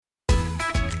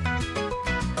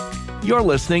You're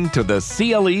listening to the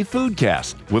CLE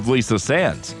Foodcast with Lisa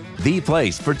Sands, the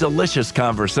place for delicious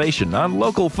conversation on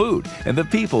local food and the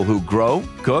people who grow,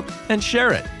 cook, and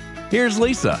share it. Here's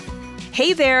Lisa.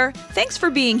 Hey there. Thanks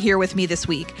for being here with me this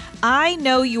week. I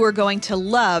know you are going to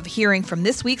love hearing from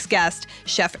this week's guest,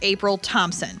 Chef April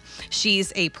Thompson.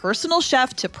 She's a personal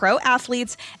chef to pro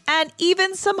athletes and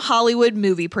even some Hollywood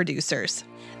movie producers.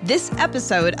 This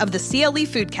episode of the CLE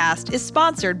Foodcast is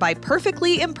sponsored by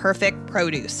Perfectly Imperfect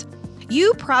Produce.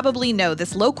 You probably know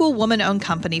this local woman-owned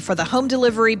company for the home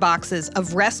delivery boxes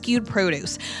of rescued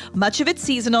produce, much of it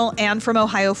seasonal and from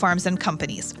Ohio farms and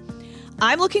companies.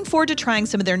 I'm looking forward to trying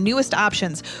some of their newest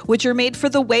options, which are made for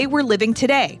the way we're living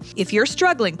today. If you're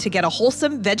struggling to get a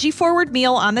wholesome, veggie-forward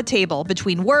meal on the table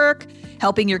between work,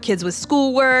 helping your kids with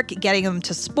schoolwork, getting them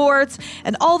to sports,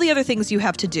 and all the other things you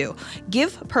have to do,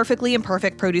 give Perfectly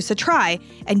Imperfect Produce a try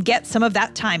and get some of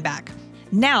that time back.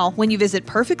 Now, when you visit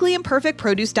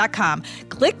perfectlyimperfectproduce.com,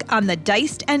 click on the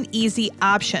Diced and Easy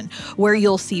option, where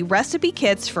you'll see recipe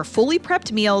kits for fully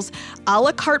prepped meals, a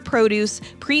la carte produce,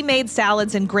 pre-made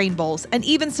salads and grain bowls, and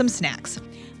even some snacks.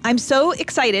 I'm so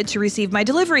excited to receive my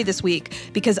delivery this week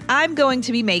because I'm going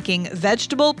to be making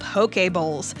vegetable poke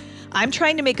bowls. I'm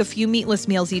trying to make a few meatless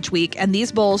meals each week, and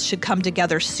these bowls should come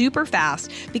together super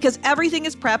fast because everything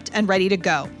is prepped and ready to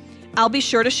go. I'll be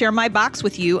sure to share my box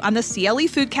with you on the CLE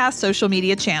Foodcast social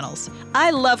media channels.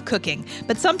 I love cooking,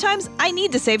 but sometimes I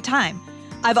need to save time.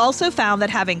 I've also found that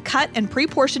having cut and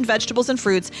pre-portioned vegetables and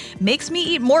fruits makes me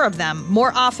eat more of them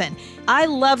more often. I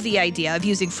love the idea of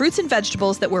using fruits and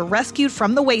vegetables that were rescued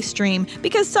from the waste stream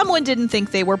because someone didn't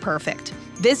think they were perfect.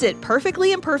 Visit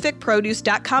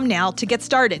perfectlyimperfectproduce.com now to get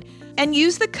started. And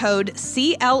use the code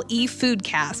CLE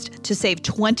Foodcast to save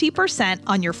 20%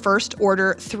 on your first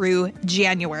order through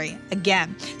January.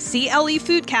 Again, CLE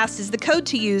Foodcast is the code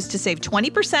to use to save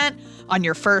 20% on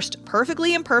your first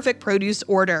Perfectly Imperfect Produce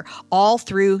order, all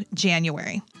through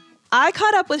January. I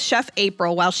caught up with Chef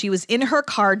April while she was in her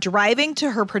car driving to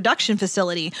her production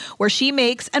facility where she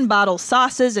makes and bottles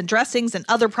sauces and dressings and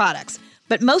other products.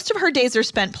 But most of her days are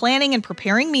spent planning and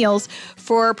preparing meals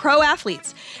for pro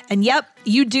athletes. And yep,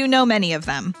 you do know many of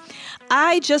them.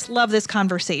 I just love this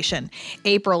conversation.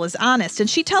 April is honest and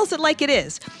she tells it like it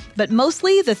is. But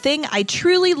mostly the thing I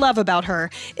truly love about her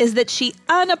is that she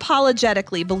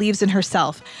unapologetically believes in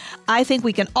herself. I think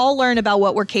we can all learn about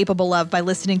what we're capable of by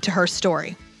listening to her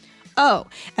story. Oh,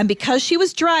 and because she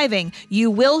was driving,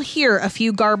 you will hear a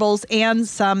few garbles and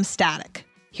some static.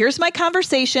 Here's my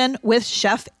conversation with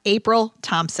Chef April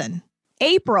Thompson.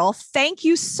 April, thank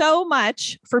you so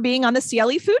much for being on the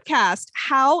CLE Foodcast.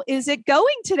 How is it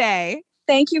going today?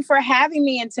 Thank you for having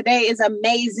me. And today is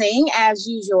amazing as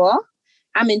usual.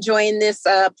 I'm enjoying this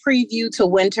preview to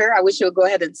winter. I wish it would go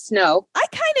ahead and snow. I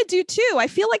kind of do too. I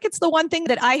feel like it's the one thing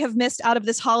that I have missed out of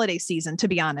this holiday season, to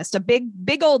be honest. A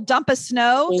big old dump of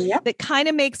snow that kind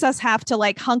of makes us have to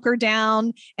like hunker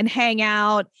down and hang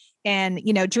out and,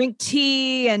 drink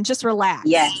tea and just relax.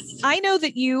 Yes. I know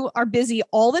that you are busy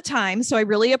all the time, so I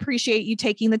really appreciate you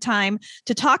taking the time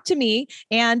to talk to me,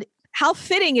 and how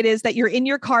fitting it is that you're in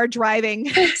your car driving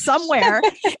somewhere.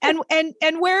 and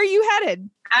where are you headed?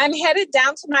 I'm headed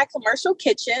down to my commercial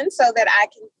kitchen so that I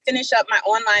can finish up my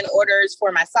online orders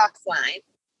for my socks line.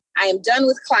 I am done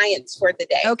with clients for the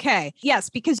day. Okay. Yes,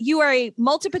 because you are a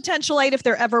multi-potentialite if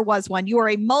there ever was one. You are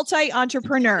a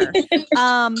multi-entrepreneur.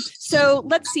 So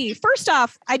let's see. First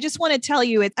off, I just want to tell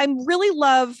you, I really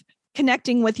love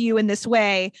connecting with you in this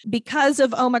way because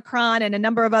of Omicron and a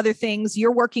number of other things.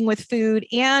 You're working with food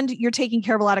and you're taking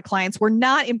care of a lot of clients. We're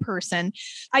not in person.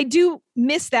 I do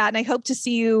miss that. And I hope to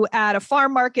see you at a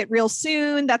farm market real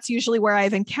soon. That's usually where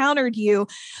I've encountered you.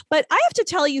 But I have to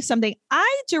tell you something.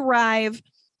 I derive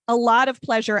a lot of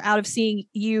pleasure out of seeing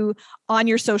you on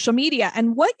your social media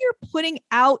and what you're putting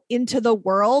out into the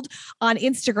world on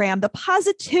Instagram, the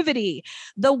positivity,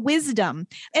 the wisdom.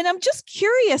 And I'm just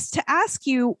curious to ask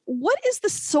you, what is the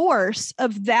source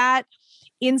of that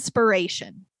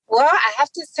inspiration? Well, I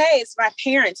have to say it's my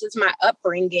parents, it's my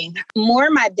upbringing. More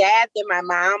my dad than my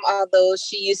mom, although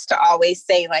she used to always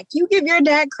say, like, you give your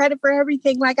dad credit for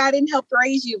everything, like I didn't help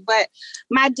raise you. But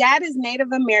my dad is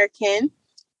Native American,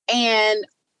 and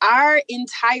our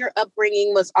entire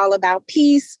upbringing was all about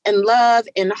peace and love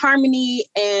and harmony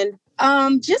and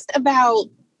just about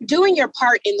doing your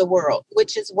part in the world,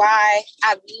 which is why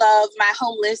I love my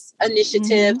homeless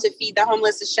initiative to feed the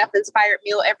homeless a chef-inspired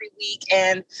meal every week.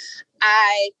 And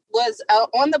I was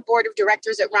on the board of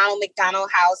directors at Ronald McDonald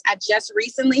House. I just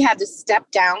recently had to step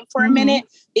down for a minute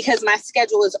because my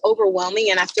schedule is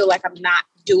overwhelming and I feel like I'm not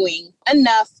doing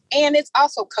enough. And it's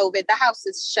also COVID. The house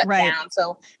is shut down.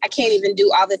 So I can't even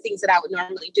do all the things that I would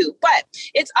normally do. But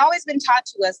it's always been taught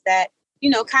to us that,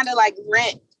 you know, kind of like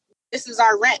rent. This is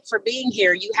our rent for being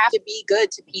here. You have to be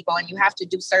good to people and you have to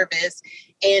do service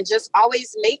and just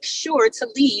always make sure to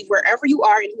leave wherever you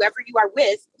are and whoever you are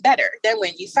with better than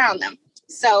when you found them.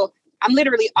 So I'm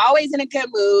literally always in a good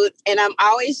mood and I'm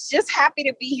always just happy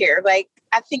to be here. Like,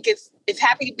 I think if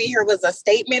happy to be here was a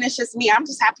statement, it's just me. I'm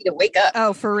just happy to wake up.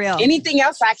 Oh, for real. Anything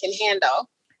else I can handle.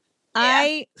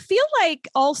 I feel like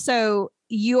also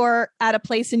you're at a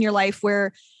place in your life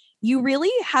where you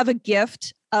really have a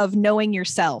gift of knowing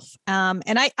yourself. And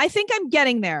I think I'm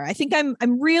getting there. I think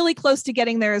I'm really close to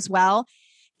getting there as well.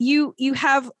 You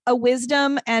have a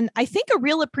wisdom and I think a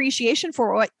real appreciation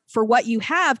for what you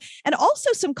have and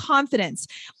also some confidence.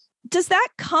 Does that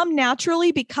come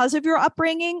naturally because of your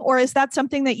upbringing, or is that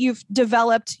something that you've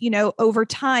developed, you know, over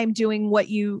time doing what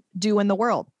you do in the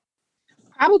world?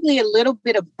 Probably a little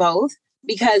bit of both.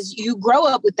 Because you grow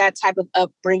up with that type of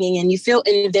upbringing and you feel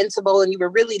invincible and you were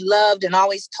really loved and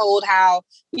always told how,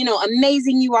 you know,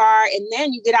 amazing you are. And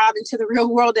then you get out into the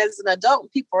real world as an adult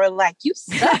and people are like, you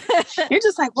suck. You're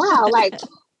just like, wow, like,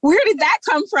 where did that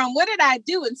come from? What did I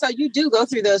do? And so you do go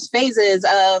through those phases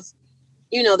of,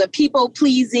 you know, the people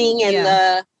pleasing and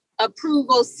the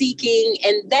approval seeking.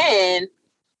 And then,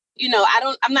 you know,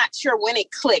 I'm not sure when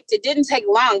it clicked. It didn't take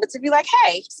long, but to be like,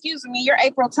 hey, excuse me, you're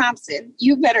April Thompson.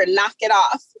 You better knock it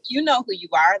off. You know who you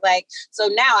are. Like, so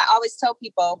now I always tell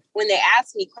people when they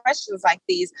ask me questions like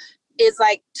these, is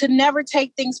like to never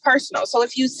take things personal. So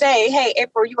if you say, hey,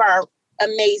 April, you are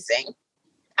amazing,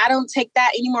 I don't take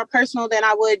that any more personal than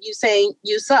I would you saying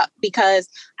you suck, because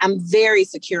I'm very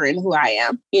secure in who I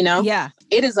am, you know? Yeah.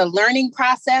 It is a learning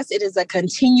process. It is a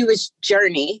continuous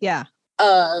journey. Yeah.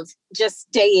 Of just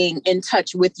staying in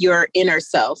touch with your inner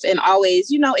self and always,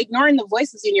 you know, ignoring the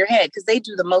voices in your head because they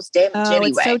do the most damage anyway.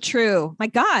 It's so true. My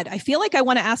God, I feel like I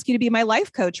want to ask you to be my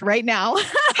life coach right now.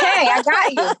 Hey, I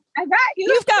got you. I got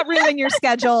you. You've got room in your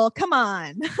schedule. Come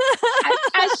on.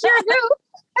 I sure do.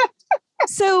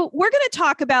 So we're going to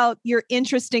talk about your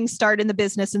interesting start in the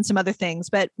business and some other things.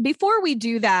 But before we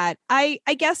do that, I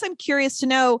guess I'm curious to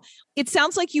know, it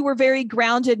sounds like you were very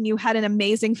grounded and you had an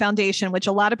amazing foundation, which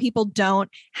a lot of people don't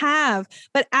have.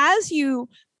 But as you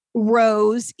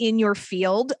rose in your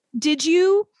field, did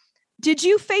you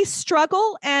face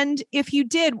struggle? And if you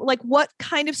did, like what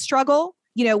kind of struggle?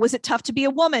 You know, was it tough to be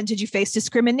a woman? Did you face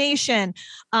discrimination?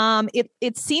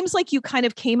 It seems like you kind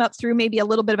of came up through maybe a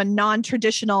little bit of a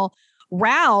non-traditional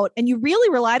route and you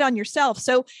really relied on yourself.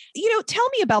 So, you know, tell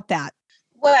me about that.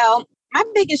 Well, my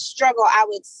biggest struggle, I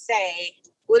would say,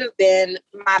 would have been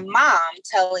my mom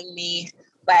telling me,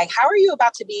 like, how are you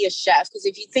about to be a chef? Because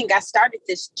if you think, I started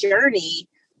this journey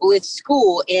with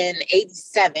school in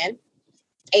 87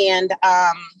 and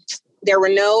there were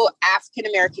no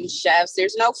African-American chefs.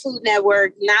 There's no Food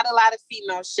Network, not a lot of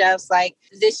female chefs. Like,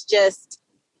 this just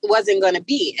wasn't going to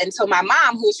be. And so my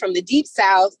mom, who's from the Deep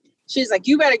South, she's like,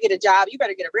 you better get a job. You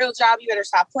better get a real job. You better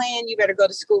stop playing. You better go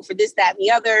to school for this, that, and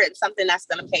the other, and something that's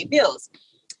going to pay bills.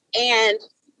 And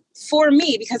for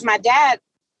me, because my dad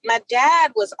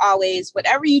was always,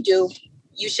 whatever you do,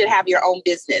 you should have your own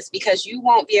business because you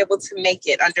won't be able to make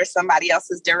it under somebody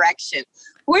else's direction,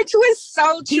 which was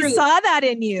so true. He saw that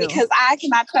in you. Because I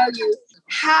cannot tell you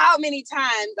how many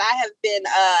times I have been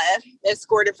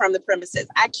escorted from the premises.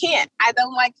 I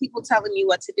don't like people telling me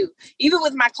what to do. Even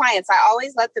with my clients, I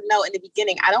always let them know in the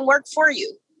beginning, I don't work for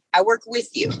you. I work with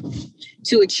you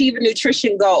to achieve a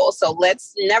nutrition goal. So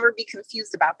let's never be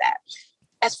confused about that.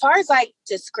 As far as like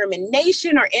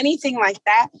discrimination or anything like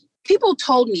that, people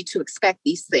told me to expect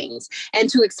these things and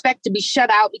to expect to be shut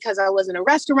out because I wasn't a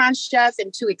restaurant chef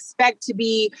and to expect to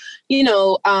be, you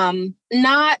know,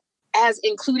 not as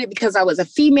included because I was a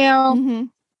female,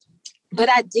 but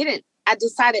I didn't. I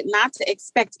decided not to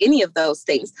expect any of those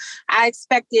things. I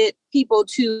expected people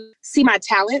to see my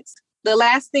talents. The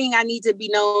last thing I need to be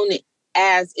known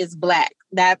as is Black.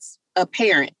 That's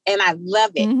apparent and I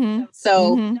love it.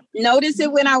 So notice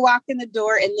it when I walk in the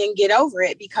door and then get over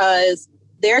it because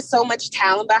there's so much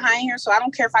talent behind here. So I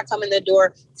don't care if I come in the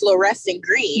door fluorescent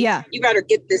green. Yeah. You better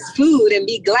get this food and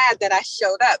be glad that I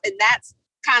showed up. And that's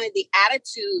kind of the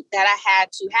attitude that I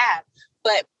had to have.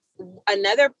 But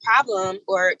another problem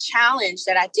or challenge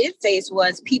that I did face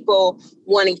was people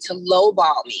wanting to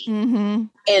lowball me.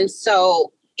 And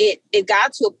so it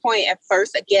got to a point at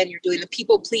first, again, you're doing the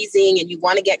people pleasing and you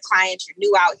want to get clients, you're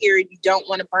new out here and you don't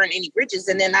want to burn any bridges.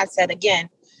 And then I said, again,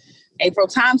 April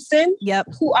Thompson, Yep.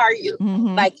 Who are you?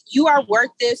 Mhm. Like, you are worth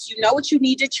this. You know what you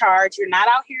need to charge. You're not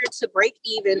out here to break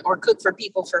even or cook for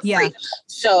people for Yeah. free.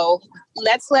 So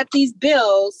let's let these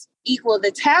bills equal the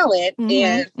talent.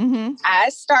 Mhm. And I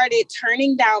started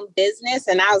turning down business,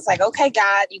 and I was like, okay,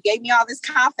 God, you gave me all this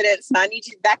confidence. Now I need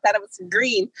you to back that up with some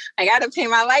green. I got to pay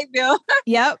my light bill.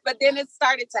 Yep. But then it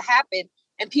started to happen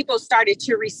and people started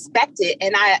to respect it.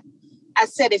 And I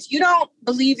said, if you don't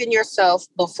believe in yourself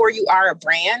before you are a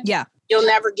brand, Yeah. you'll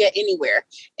never get anywhere.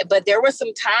 But there were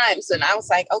some times when I was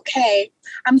like, okay,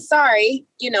 I'm sorry,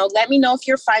 let me know if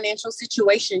your financial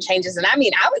situation changes. And I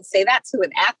mean, I would say that to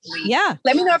an athlete. Yeah.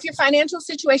 Let me know if your financial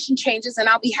situation changes and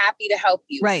I'll be happy to help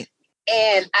you. Right.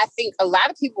 And I think a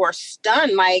lot of people were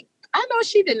stunned. Like, I know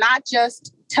she did not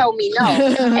just tell me no.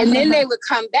 And then they would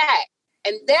come back.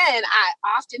 And then I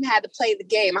often had to play the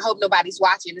game. I hope nobody's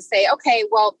watching, to say, okay,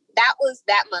 well, that was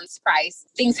that month's price.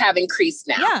 Things have increased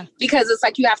now. Yeah. Because it's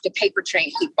like you have to paper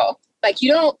train people. Like, you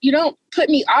don't put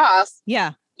me off,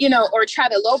 Yeah. or try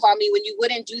to lowball me when you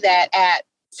wouldn't do that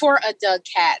for a Doug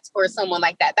Katz or someone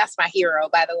like that. That's my hero,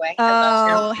 by the way. I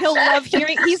love him. He'll love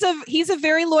hearing. He's a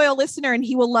very loyal listener, and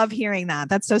he will love hearing that.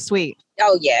 That's so sweet.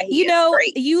 Oh yeah, he is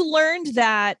great. You learned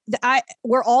that.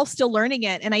 We're all still learning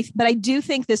it, but I do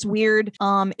think this weird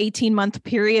 18-month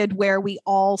period where we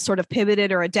all sort of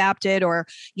pivoted or adapted or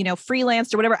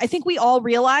freelanced or whatever. I think we all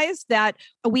realized that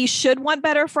we should want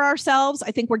better for ourselves.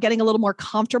 I think we're getting a little more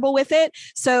comfortable with it.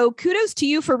 So kudos to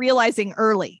you for realizing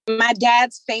early. My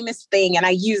dad's famous thing, and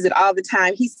I use it all the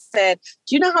time. He said,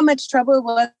 "Do you know how much trouble it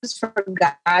was for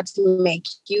God to make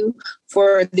you?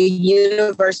 For the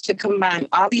universe to combine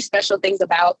all these special things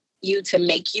about you to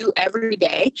make you every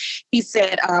day." He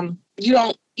said, you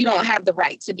don't have the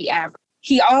right to be average.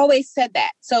 He always said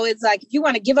that. So it's like, if you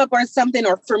want to give up on something,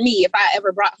 or for me, if I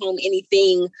ever brought home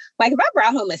anything, like if I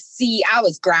brought home a C, I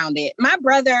was grounded. My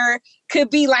brother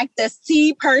could be like the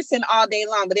C person all day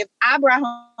long. But if I brought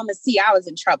home a C, I was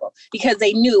in trouble because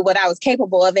they knew what I was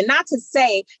capable of. And not to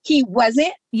say he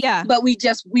wasn't, Yeah. but we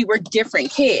were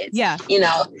different kids. Yeah.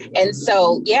 And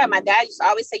so, yeah, my dad used to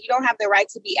always say, you don't have the right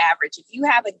to be average. If you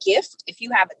have a gift, if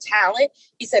you have a talent,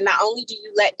 he said, not only do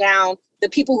you let down the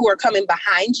people who are coming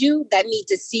behind you that need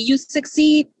to see you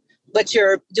succeed, but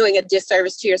you're doing a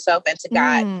disservice to yourself and to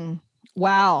God.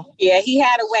 Wow. Yeah, he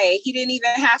had a way. He didn't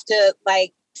even have to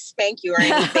spank you or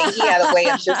anything. He had a way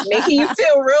of just making you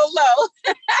feel real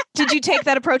low. Did you take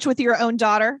that approach with your own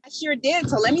daughter? I sure did.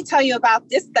 So let me tell you about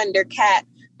this Thundercat.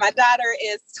 My daughter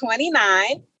is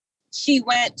 29. She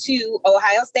went to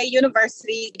Ohio State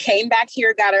University, came back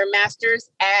here, got her master's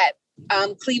at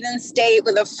Cleveland State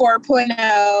with a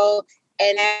 4.0.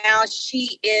 And now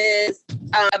she is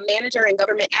a manager in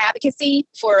government advocacy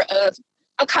for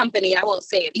a company. I won't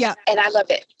say it. Yeah. And I love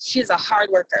it. She's a hard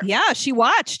worker. Yeah, she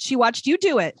watched you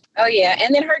do it. Oh, yeah.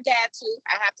 And then her dad, too.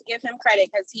 I have to give him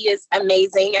credit because he is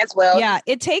amazing as well. Yeah,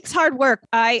 it takes hard work.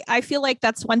 I feel like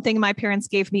that's one thing my parents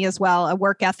gave me as well, a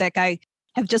work ethic. I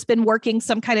have just been working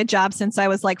some kind of job since I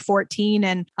was like 14.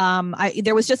 And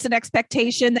there was just an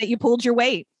expectation that you pulled your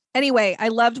weight. Anyway, I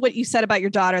loved what you said about your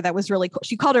daughter. That was really cool.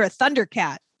 She called her a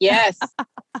Thundercat. Yes.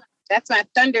 That's my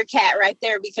Thundercat right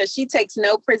there because she takes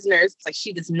no prisoners. Like,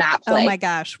 she does not play. Oh my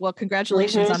gosh. Well,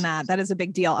 congratulations on that. That is a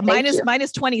big deal. Mine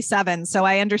is 27. So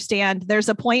I understand there's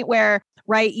a point where,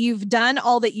 right, you've done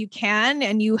all that you can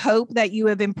and you hope that you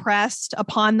have impressed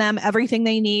upon them everything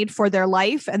they need for their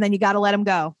life. And then you got to let them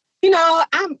go.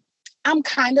 I'm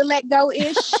kind of let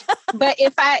go-ish, but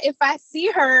if I see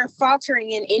her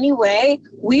faltering in any way,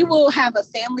 we will have a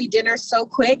family dinner so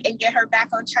quick and get her back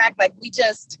on track. Like, we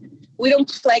don't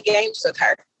play games with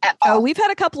her at all. Oh, we've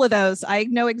had a couple of those. I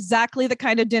know exactly the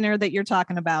kind of dinner that you're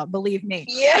talking about. Believe me.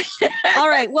 Yeah. All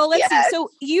right. Well, let's see.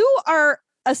 So you are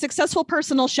a successful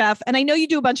personal chef, and I know you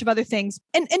do a bunch of other things.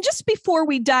 And just before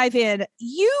we dive in,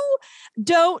 you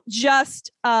don't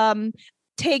just,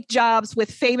 take jobs with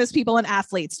famous people and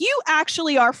athletes. You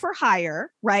actually are for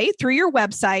hire, right? Through your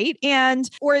website.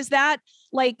 Or is that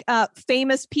like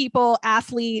famous people,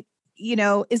 athlete,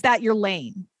 is that your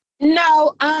lane?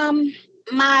 No,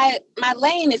 my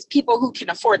lane is people who can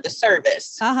afford the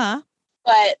service. Uh-huh.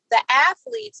 But the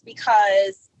athletes,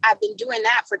 because I've been doing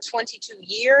that for 22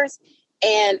 years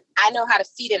and I know how to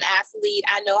feed an athlete.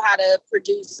 I know how to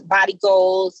produce body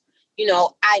goals.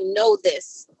 I know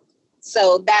this.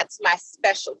 So that's my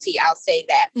specialty. I'll say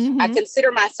that. Mm-hmm. I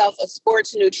consider myself a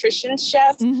sports nutrition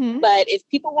chef, but if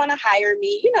people want to hire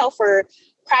me, for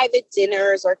private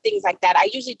dinners or things like that, I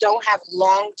usually don't have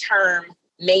long-term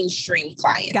mainstream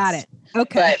clients. Got it.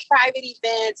 Okay. But private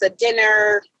events, a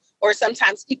dinner, or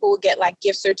sometimes people will get like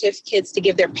gift certificates to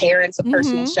give their parents a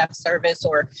personal chef service,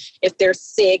 or if they're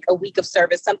sick, a week of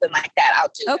service, something like that,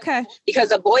 I'll do. Okay. Because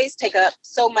the boys take up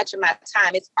so much of my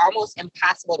time, it's almost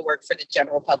impossible to work for the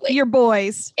general public. Your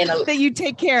boys that you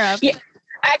take care of. Yeah,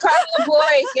 I call them the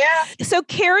boys, yeah. So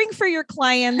caring for your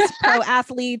clients, pro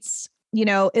athletes,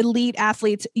 elite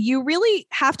athletes, you really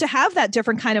have to have that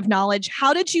different kind of knowledge.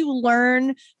 How did you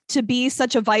learn to be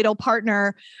such a vital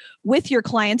partner with your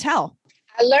clientele?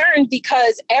 I learned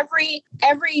because every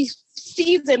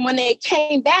season when they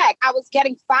came back, I was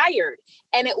getting fired.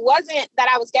 And it wasn't that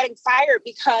I was getting fired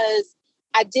because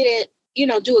I didn't,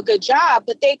 do a good job,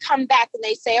 but they come back and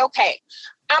they say, okay,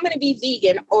 I'm going to be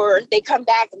vegan. Or they come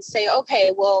back and say,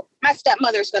 okay, well, my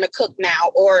stepmother's going to cook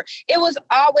now. Or it was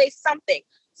always something.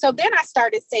 So then I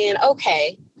started saying,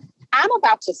 okay, I'm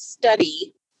about to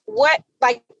study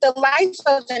the life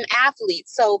of an athlete.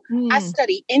 So I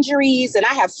study injuries, and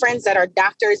I have friends that are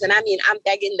doctors, and I'm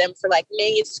begging them for like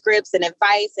manuscripts and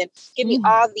advice and give me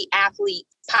all the athlete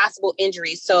possible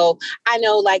injuries. So I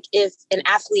know like if an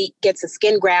athlete gets a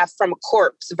skin graft from a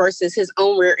corpse versus his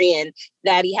own rear end,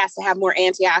 that he has to have more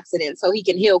antioxidants so he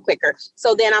can heal quicker.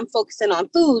 So then I'm focusing on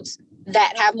foods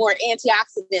that have more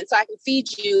antioxidants so I can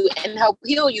feed you and help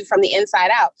heal you from the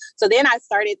inside out. So then I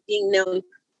started being known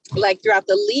like throughout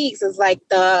the leagues as like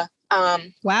the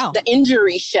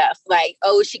injury chef, like,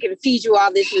 oh, she can feed you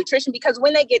all this nutrition, because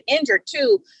when they get injured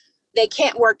too, they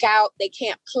can't work out, they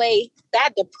can't play.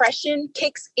 That depression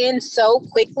kicks in so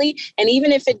quickly. And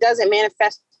even if it doesn't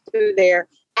manifest through their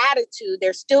attitude,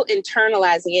 they're still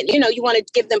internalizing it. You want to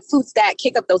give them foods that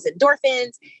kick up those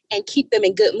endorphins and keep them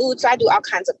in good mood. So I do all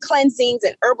kinds of cleansings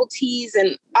and herbal teas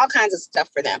and all kinds of stuff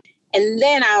for them. And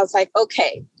then I was like,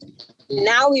 okay,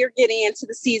 now we're getting into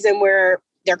the season where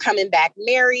they're coming back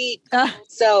married.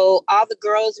 So all the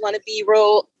girls want to be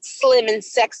real slim and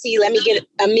sexy. Let me get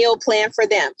a meal plan for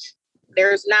them.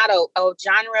 There's not a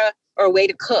genre or a way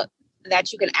to cook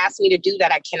that you can ask me to do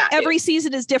that I cannot Every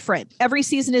season is different.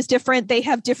 They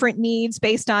have different needs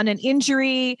based on an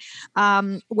injury,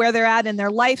 where they're at in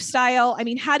their lifestyle. I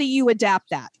mean, how do you adapt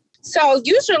that? So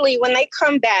usually when they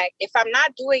come back, if I'm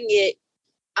not doing it,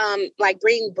 like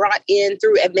being brought in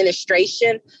through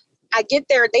administration, I get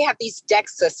there, they have these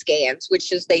DEXA scans,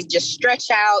 which is they just stretch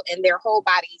out and their whole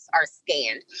bodies are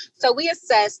scanned. So we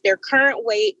assess their current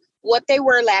weight, what they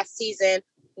were last season,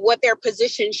 what their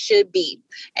position should be.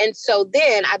 And so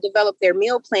then I develop their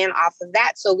meal plan off of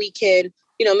that so we can,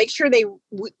 make sure they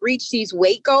reach these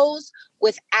weight goals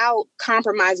without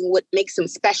compromising what makes them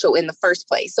special in the first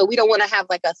place. So we don't want to have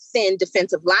like a thin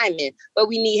defensive lineman, but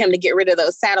we need him to get rid of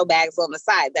those saddlebags on the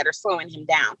side that are slowing him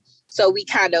down. So we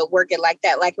kind of work it like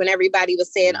that. Like when everybody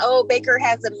was saying, oh, Baker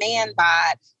has a man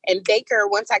bod. And Baker,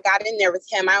 once I got in there with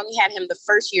him, I only had him the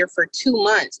first year for 2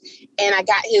 months. And I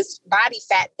got his body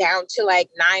fat down to like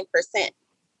 9%.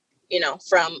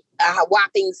 From a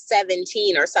whopping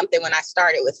 17 or something when I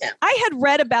started with him. I had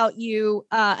read about you.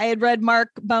 I had read Mark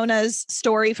Bona's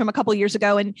story from a couple of years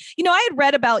ago. And, I had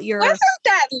read about your... Wasn't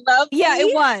that lovely? Yeah,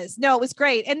 it was. No, it was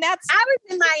great. And I was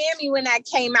in Miami when that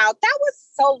came out. That was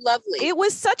so lovely. It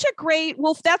was such a great...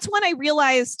 Well, that's when I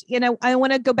realized, I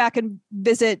want to go back and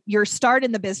visit your start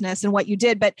in the business and what you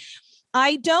did. But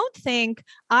I don't think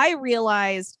I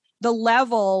realized the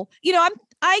level...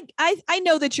 I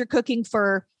know that you're cooking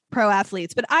for pro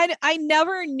athletes, but I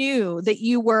never knew that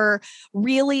you were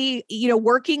really,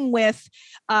 working with,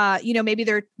 maybe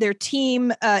their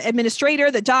team administrator,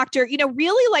 the doctor,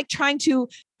 really like trying to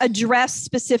address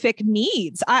specific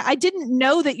needs. I didn't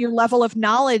know that your level of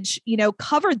knowledge,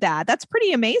 covered that. That's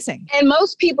pretty amazing. And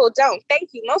most people don't. Thank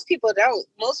you. Most people don't.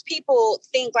 Most people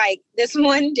think like this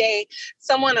one day,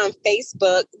 someone on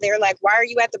Facebook, they're like, why are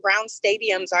you at the Brown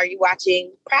stadiums? Are you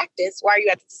watching practice? Why are you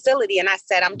at the facility? And I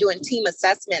said, I'm doing team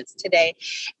assessments today.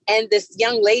 And this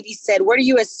young lady said, what are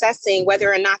you assessing?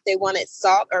 Whether or not they wanted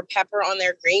salt or pepper on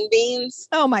their green beans?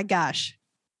 Oh my gosh.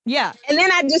 Yeah. And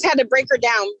then I just had to break her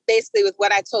down basically with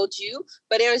what I told you.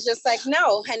 But it was just like,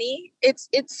 no, honey, it's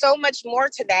so much more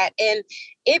to that. And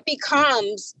it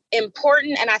becomes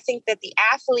important. And I think that the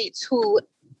athletes who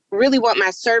really want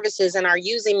my services and are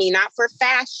using me not for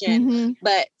fashion,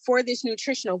 but for this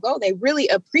nutritional goal, they really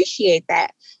appreciate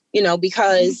that,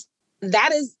 because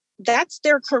that's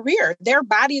their career. Their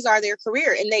bodies are their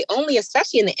career. And they only,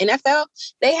 especially in the NFL,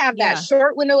 they have that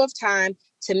short window of time.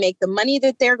 to make the money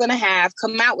that they're going to have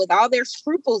come out with all their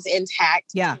scruples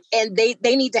intact. Yeah. And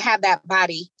they need to have that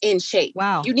body in shape.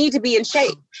 Wow. You need to be in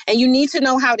shape, and you need to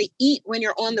know how to eat when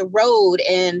you're on the road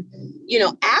and,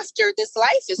 after this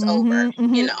life is over,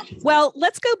 Well,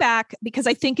 let's go back because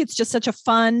I think it's just such a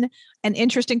fun and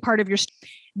interesting part of your story.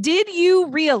 Did you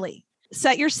really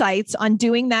set your sights on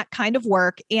doing that kind of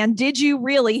work? And did you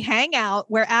really hang out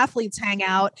where athletes hang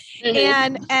out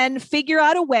and figure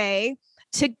out a way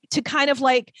to kind of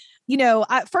like,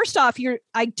 first off,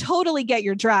 I totally get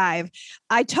your drive.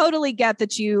 I totally get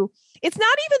that it's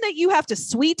not even that you have to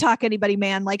sweet talk anybody,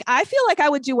 man. Like, I feel like I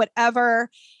would do whatever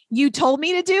you told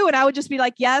me to do. And I would just be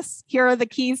like, yes, here are the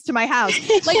keys to my house.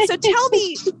 So tell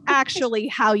me actually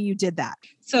how you did that.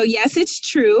 So yes, it's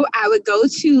true. I would go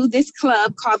to this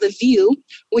club called The View,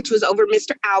 which was over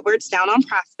Mr. Albert's down on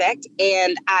Prospect.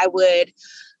 And I would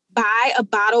buy a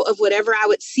bottle of whatever I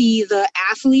would see the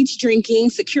athletes drinking.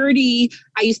 Security,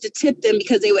 I used to tip them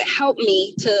because they would help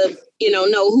me to,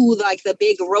 know who like the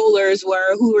big rollers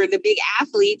were, who were the big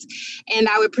athletes. And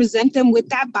I would present them with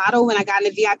that bottle when I got in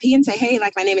the VIP and say, hey,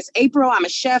 like, my name is April. I'm a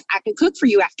chef. I can cook for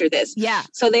you after this. Yeah.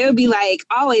 So they would be like,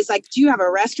 always like, do you have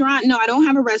a restaurant? No, I don't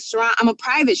have a restaurant. I'm a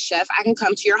private chef. I can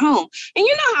come to your home. And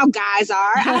you know how guys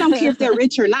are. I don't care if they're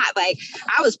rich or not. Like,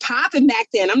 I was popping back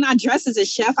then. I'm not dressed as a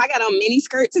chef. I got on mini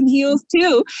skirts and heels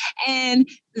too. And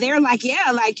they're like,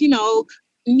 yeah, like,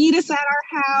 meet us at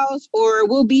our house, or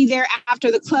we'll be there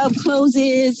after the club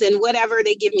closes and whatever.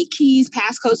 They give me keys,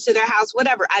 passcodes to their house,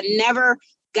 whatever. I never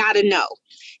got to know.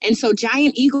 And so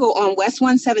Giant Eagle on West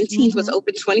 117th was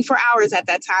open 24 hours at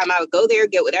that time. I would go there,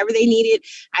 get whatever they needed.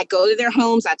 I'd go to their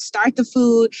homes. I'd start the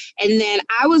food. And then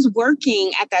I was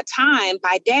working at that time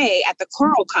by day at the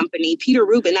Coral Company, Peter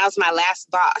Rubin. That was my last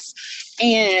boss.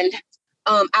 And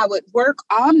I would work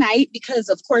all night because,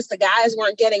 of course, the guys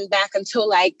weren't getting back until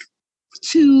like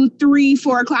 2, 3,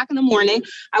 4 o'clock in the morning.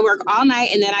 I work all night,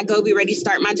 and then I go be ready to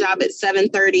start my job at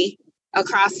 7:30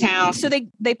 across town. So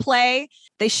they play,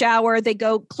 they shower, they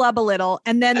go club a little,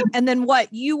 and then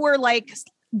what? You were like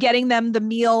getting them the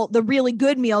meal, the really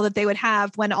good meal that they would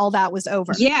have when all that was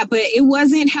over. Yeah, but it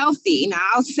wasn't healthy. Now,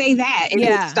 I'll say that. And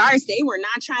the stars, they were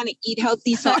not trying to eat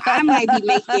healthy. So I might be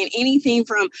making anything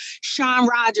from Sean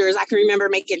Rogers. I can remember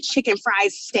making chicken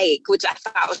fried steak, which I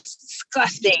thought was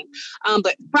disgusting.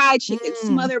 But fried chicken,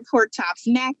 smothered pork chops,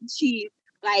 mac and cheese.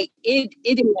 Like, it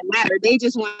didn't matter. They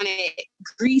just wanted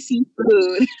greasy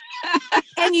food.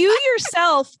 And you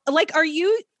yourself, like, are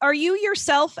you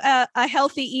yourself a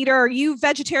healthy eater? Are you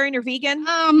vegetarian or vegan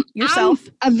yourself?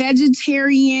 I'm a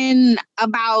vegetarian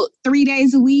about 3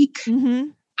 days a week. Mm-hmm.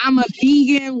 I'm a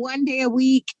vegan 1 day a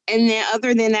week. And then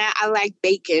other than that, I like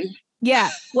bacon.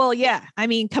 Yeah. Well, yeah. I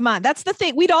mean, come on. That's the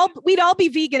thing. We'd all be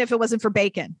vegan if it wasn't for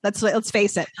bacon. Let's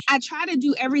face it. I try to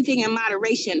do everything in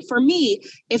moderation. For me,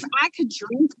 if I could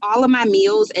drink all of my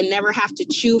meals and never have to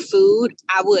chew food,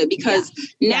 I would, because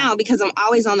because I'm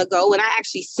always on the go, when I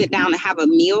actually sit down and have a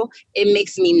meal, it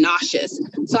makes me nauseous.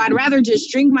 So I'd rather just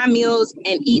drink my meals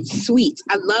and eat sweets.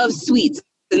 I love sweets.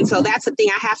 And so that's the thing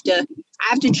I have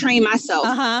to train myself.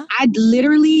 I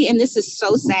literally, and this is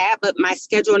so sad, but my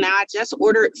schedule now, I just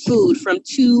ordered food from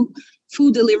 2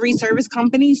 food delivery service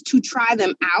companies to try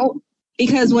them out.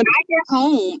 Because when I get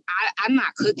home, I'm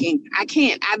not cooking. I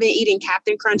can't. I've been eating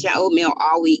Captain Crunch and oatmeal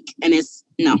all week. And I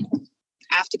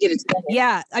have to get it together.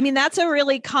 Yeah. I mean, that's a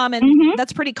really common,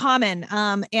 that's pretty common.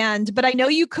 But I know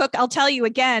you cook. I'll tell you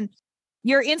again,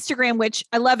 your Instagram, which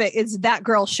I love it, is That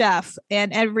Girl Chef.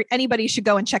 And anybody should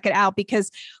go and check it out,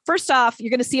 because first off, you're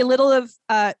going to see a little of,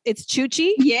 it's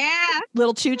Choochie. Yeah.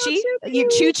 Little Choochie.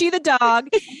 Choochie the dog.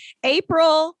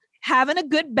 April having a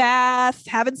good bath,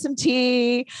 having some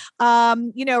tea,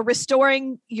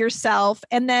 restoring yourself.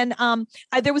 And then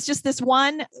there was just this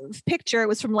one picture. It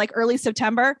was from like early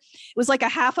September. It was like a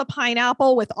half a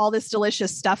pineapple with all this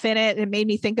delicious stuff in it. It made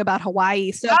me think about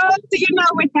Hawaii. So you know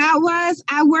what that was?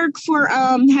 I work for,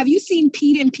 have you seen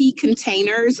Pete and Pete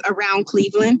Containers around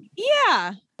Cleveland?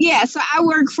 Yeah. Yeah. So I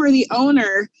work for the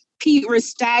owner, Pete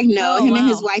Restagno, and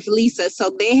his wife, Lisa.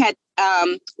 So they had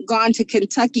gone to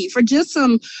Kentucky for just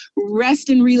some rest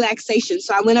and relaxation.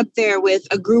 So I went up there with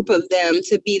a group of them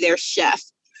to be their chef.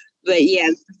 But yeah,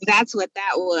 that's what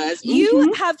that was.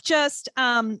 You have just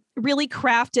really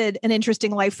crafted an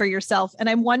interesting life for yourself. And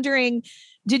I'm wondering,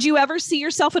 Did you ever see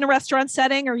yourself in a restaurant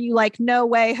setting, or are you like, no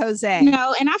way, Jose?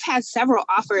 No, and I've had several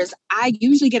offers. I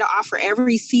usually get an offer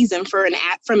every season from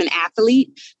an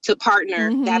athlete to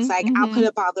partner. That's like, I'll put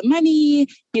up all the money,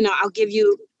 I'll give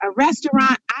you a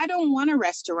restaurant. I don't want a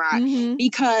restaurant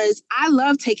because I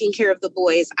love taking care of the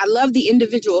boys. I love the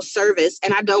individual service,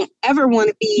 and I don't ever want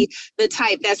to be the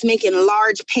type that's making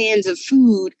large pans of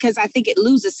food because I think it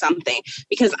loses something,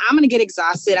 because I'm going to get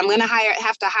exhausted. I'm going to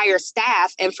have to hire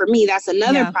staff. And for me, that's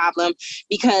another problem,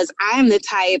 because I am the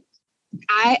type,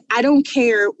 I don't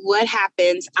care what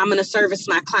happens. I'm going to service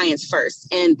my clients first.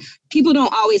 And people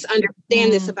don't always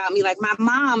understand this about me. Like, my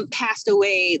mom passed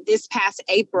away this past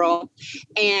April,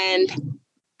 and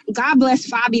God bless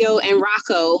Fabio and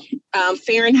Rocco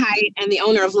Fahrenheit and the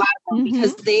owner of Lago,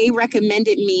 because they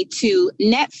recommended me to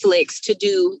Netflix to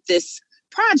do this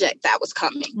project that was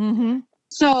coming.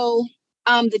 So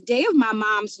the day of my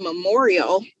mom's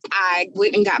memorial, I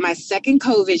went and got my second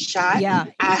COVID shot. Yeah.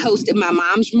 I hosted my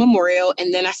mom's memorial,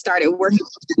 and then I started working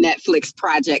on the Netflix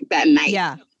project that night.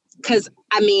 Yeah. Because,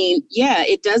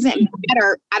 it doesn't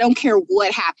matter. I don't care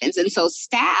what happens. And so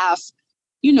staff,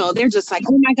 they're just like,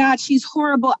 oh my God, she's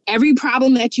horrible. Every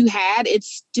problem that you had,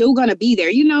 it's still going to be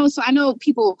there, So I know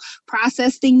people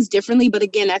process things differently. But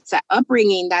again, that's an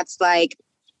upbringing that's like,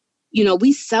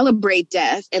 we celebrate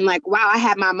death, and like, wow, I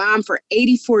had my mom for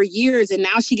 84 years and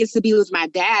now she gets to be with my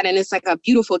dad. And it's like a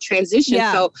beautiful transition.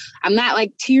 Yeah. So I'm not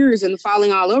like tears and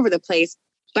falling all over the place.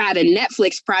 But I had a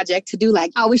Netflix project to do,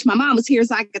 like, I wish my mom was here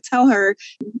so I could tell her,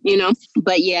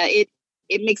 but yeah, it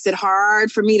makes it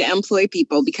hard for me to employ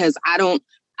people because I don't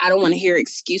want to hear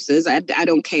excuses. I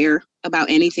don't care about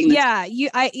anything.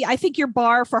 I think your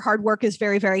bar for hard work is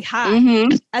very, very high,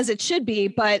 as it should be.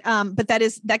 But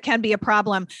that can be a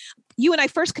problem. You and I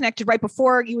first connected right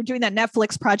before you were doing that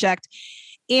Netflix project.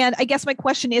 And I guess my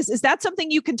question is that something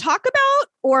you can talk about,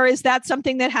 or is that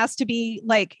something that has to be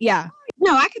like,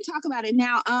 No, I can talk about it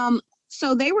now.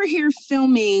 So they were here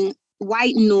filming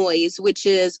White Noise, which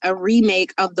is a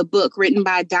remake of the book written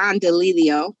by Don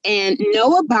DeLillo, and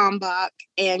Noah Baumbach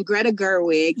and Greta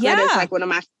Gerwig. Yeah. Greta's like one of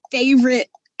my favorite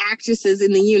actresses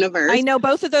in the universe. I know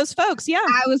both of those folks. Yeah.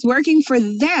 I was working for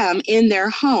them in their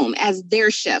home as their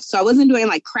chef. So I wasn't doing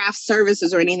like craft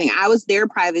services or anything. I was their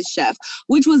private chef,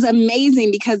 which was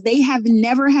amazing because they have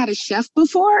never had a chef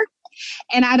before.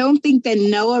 And I don't think that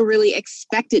Noah really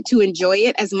expected to enjoy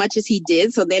it as much as he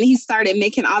did. So then he started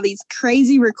making all these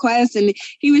crazy requests, and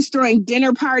he was throwing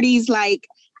dinner parties. Like,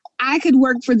 I could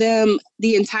work for them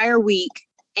the entire week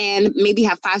and maybe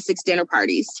have 5-6 dinner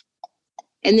parties.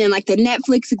 And then like the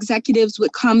Netflix executives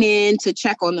would come in to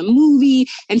check on the movie.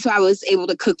 And so I was able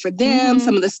to cook for them,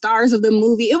 some of the stars of the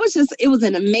movie. It was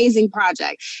an amazing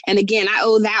project. And again, I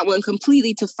owe that one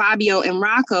completely to Fabio and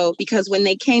Rocco, because when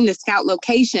they came to scout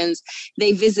locations,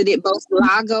 they visited both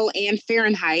Lago and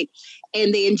Fahrenheit.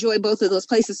 And they enjoyed both of those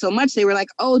places so much. They were like,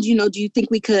 oh, do you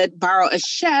think we could borrow a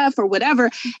chef or whatever?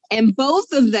 And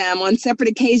both of them on separate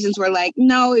occasions were like,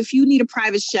 no, if you need a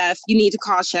private chef, you need to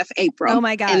call Chef April. Oh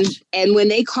my gosh. And when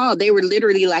they called, they were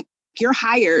literally like, you're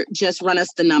hired, just run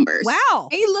us the numbers. Wow.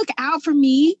 They look out for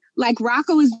me. Like,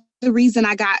 Rocco is the reason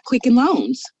I got Quicken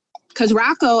Loans. Because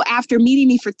Rocco, after meeting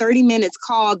me for 30 minutes,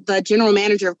 called the general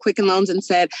manager of Quicken Loans and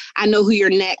said, I know who your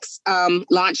next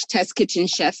launch test kitchen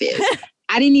chef is.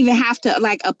 I didn't even have to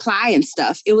like apply and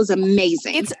stuff. It was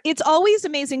amazing. It's always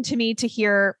amazing to me to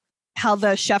hear how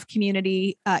the chef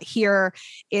community here,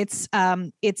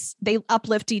 they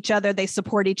uplift each other, they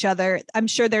support each other. I'm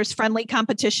sure there's friendly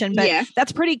competition, but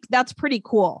that's pretty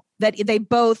cool that they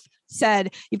both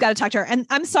said, you've got to talk to her. And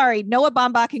I'm sorry, Noah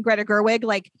Baumbach and Greta Gerwig,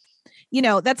 like,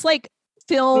 that's like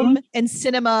film and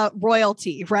cinema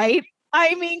royalty, right?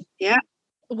 I mean, yeah.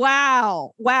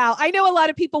 Wow. I know a lot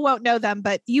of people won't know them,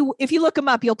 but if you look them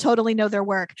up, you'll totally know their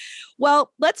work.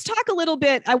 Well, let's talk a little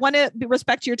bit. I want to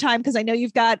respect your time because I know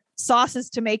you've got sauces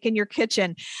to make in your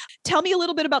kitchen. Tell me a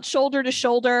little bit about Shoulder to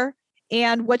Shoulder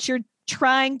and what you're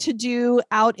trying to do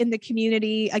out in the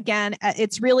community. Again,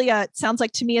 it's really sounds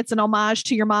like to me, it's an homage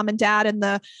to your mom and dad and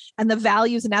the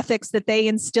values and ethics that they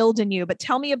instilled in you. But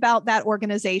tell me about that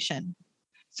organization.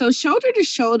 So Shoulder to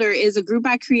Shoulder is a group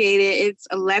I created. It's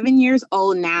 11 years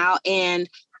old now, and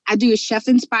I do a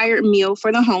chef-inspired meal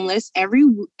for the homeless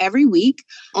every week.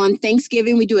 On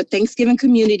Thanksgiving, we do a Thanksgiving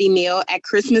community meal. At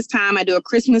Christmas time, I do a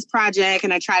Christmas project,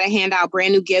 and I try to hand out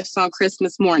brand new gifts on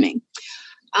Christmas morning.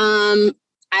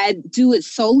 I do it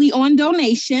solely on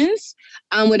donations.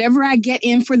 Whatever I get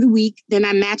in for the week, then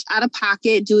I match out of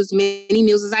pocket, do as many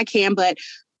meals as I can, but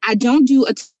I don't do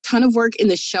a ton of work in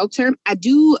the shelter. I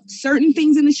do certain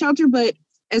things in the shelter, but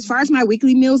as far as my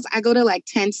weekly meals, I go to like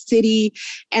Tent City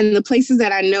and the places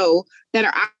that I know that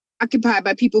are occupied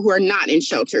by people who are not in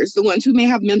shelters, the ones who may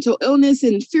have mental illness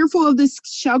and fearful of the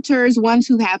shelters, ones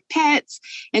who have pets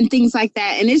and things like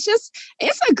that. And it's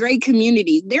a great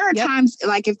community. There are times,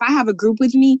 like if I have a group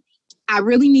with me, I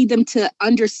really need them to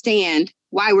understand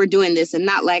why we're doing this and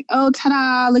not like, oh,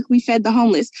 ta-da, look, we fed the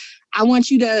homeless. I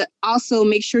want you to also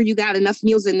make sure you got enough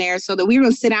meals in there so that we're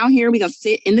going to sit out here, we're going to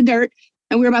sit in the dirt,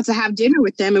 and we're about to have dinner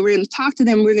with them, and we're going to talk to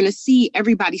them. We're going to see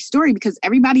everybody's story, because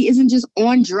everybody isn't just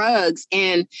on drugs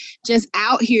and just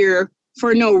out here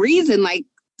for no reason. Like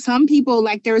some people,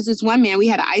 like there was this one man, we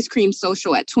had an ice cream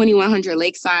social at 2100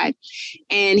 Lakeside,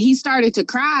 and he started to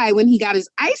cry when he got his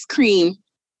ice cream.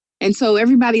 And so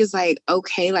everybody is like,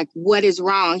 okay, like what is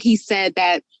wrong? He said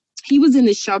that he was in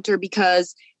the shelter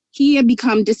because he had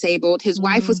become disabled. His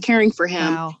wife was caring for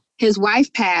him. Wow. His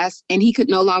wife passed and he could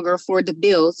no longer afford the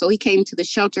bill. So he came to the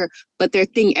shelter, but their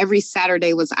thing every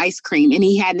Saturday was ice cream. And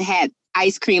he hadn't had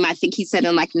ice cream, I think he said,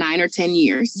 in like 9 or 10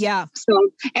 years. Yeah. So,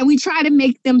 and we try to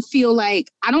make them feel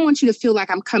like, I don't want you to feel like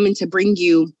I'm coming to bring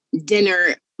you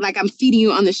dinner, like I'm feeding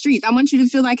you on the streets. I want you to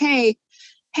feel like, hey,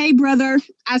 brother,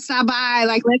 I stopped by,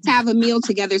 like, let's have a meal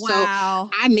together. Wow.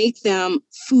 So I make them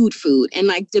food. And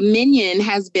like Dominion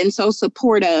has been so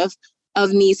supportive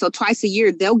of me. So twice a year,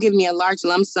 they'll give me a large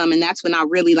lump sum. And that's when I'll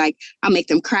make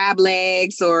them crab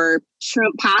legs or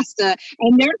shrimp pasta.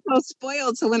 And they're so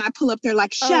spoiled. So when I pull up, they're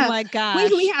like, Chef, oh my gosh, when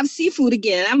can we have seafood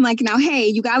again? I'm like, now, hey,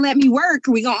 you got to let me work.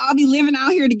 We're going to all be living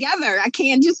out here together. I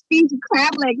can't just feed you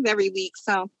crab legs every week.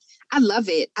 So I love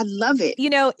it. You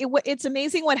know, it's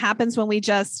amazing what happens when we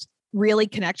just really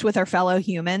connect with our fellow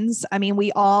humans. I mean,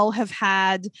 we're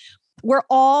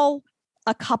all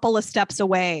a couple of steps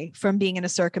away from being in a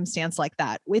circumstance like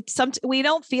that. We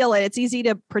don't feel it. It's easy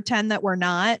to pretend that we're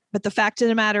not. But the fact of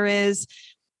the matter is,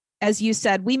 as you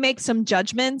said, we make some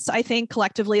judgments, I think,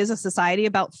 collectively as a society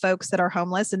about folks that are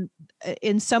homeless. And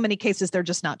in so many cases, they're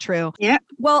just not true. Yeah.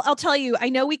 Well, I'll tell you, I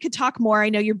know we could talk more. I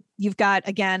know you've got,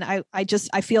 again, I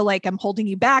feel like I'm holding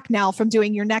you back now from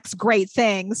doing your next great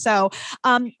thing. So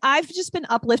I've just been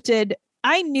uplifted.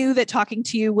 I knew that talking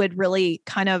to you would really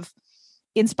kind of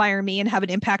inspire me and have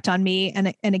an impact on me.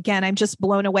 And again, I'm just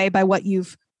blown away by what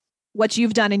you've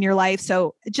done in your life.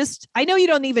 So I know you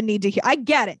don't even need to hear, I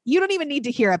get it. You don't even need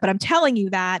to hear it, but I'm telling you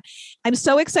that I'm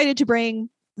so excited to bring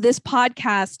this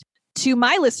podcast to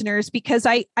my listeners, because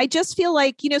I just feel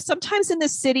like, you know, sometimes in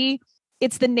this city,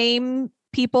 it's the name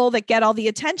people that get all the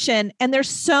attention. And there's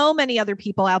so many other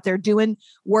people out there doing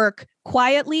work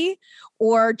quietly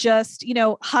or just, you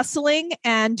know, hustling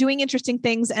and doing interesting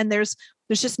things. And there's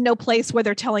just no place where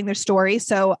they're telling their story.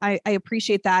 So I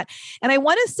appreciate that. And I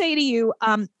want to say to you,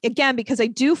 again, because I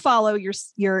do follow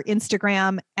your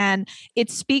Instagram, and it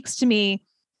speaks to me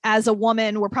as a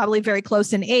woman. We're probably very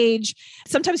close in age.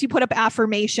 Sometimes you put up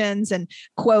affirmations and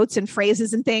quotes and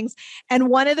phrases and things. And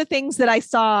one of the things that I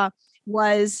saw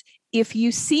was, if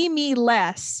you see me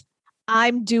less,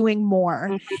 I'm doing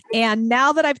more. And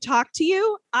now that I've talked to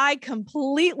you, I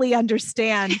completely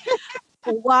understand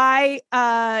why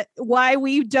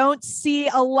we don't see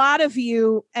a lot of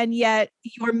you, and yet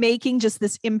you're making just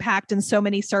this impact in so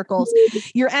many circles.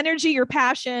 Your energy, your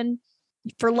passion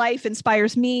for life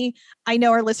inspires me. I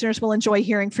know our listeners will enjoy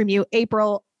hearing from you.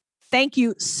 April, thank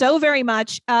you so very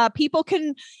much. People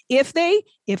can, if they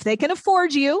can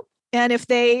afford you, and if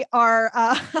they are,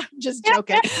 I'm just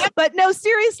joking, but no,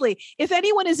 seriously, if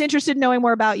anyone is interested in knowing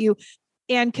more about you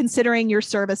and considering your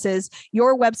services,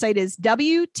 your website is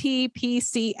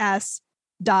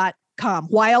WTPCS.com,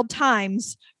 Wild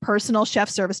Times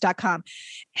PersonalChefService.com.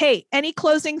 Hey, any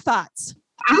closing thoughts?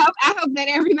 I hope that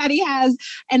everybody has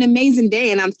an amazing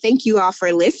day. And thank you all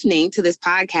for listening to this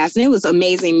podcast. And it was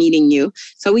amazing meeting you.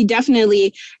 So we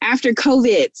definitely, after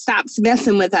COVID stops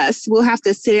messing with us, we'll have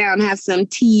to sit down and have some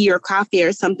tea or coffee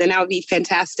or something. That would be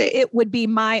fantastic. It would be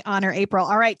my honor, April.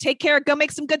 All right, take care. Go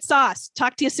make some good sauce.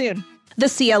 Talk to you soon. The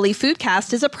CLE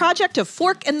Foodcast is a project of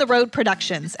Fork in the Road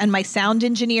Productions, and my sound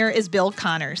engineer is Bill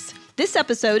Connors. This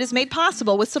episode is made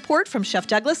possible with support from Chef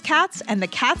Douglas Katz and the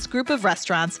Katz Group of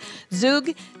Restaurants, Zug,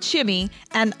 Chimmy,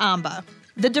 and Amba.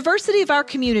 The diversity of our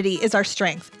community is our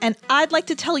strength, and I'd like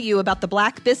to tell you about the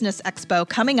Black Business Expo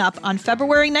coming up on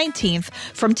February 19th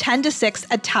from 10 to 6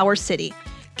 at Tower City.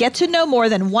 Get to know more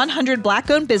than 100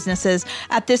 Black-owned businesses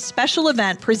at this special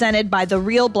event presented by The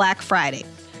Real Black Friday.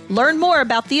 Learn more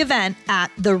about the event at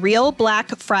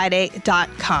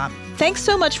therealblackfriday.com. Thanks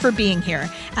so much for being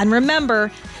here. And remember,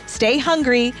 stay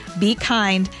hungry, be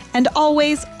kind, and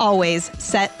always, always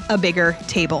set a bigger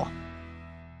table.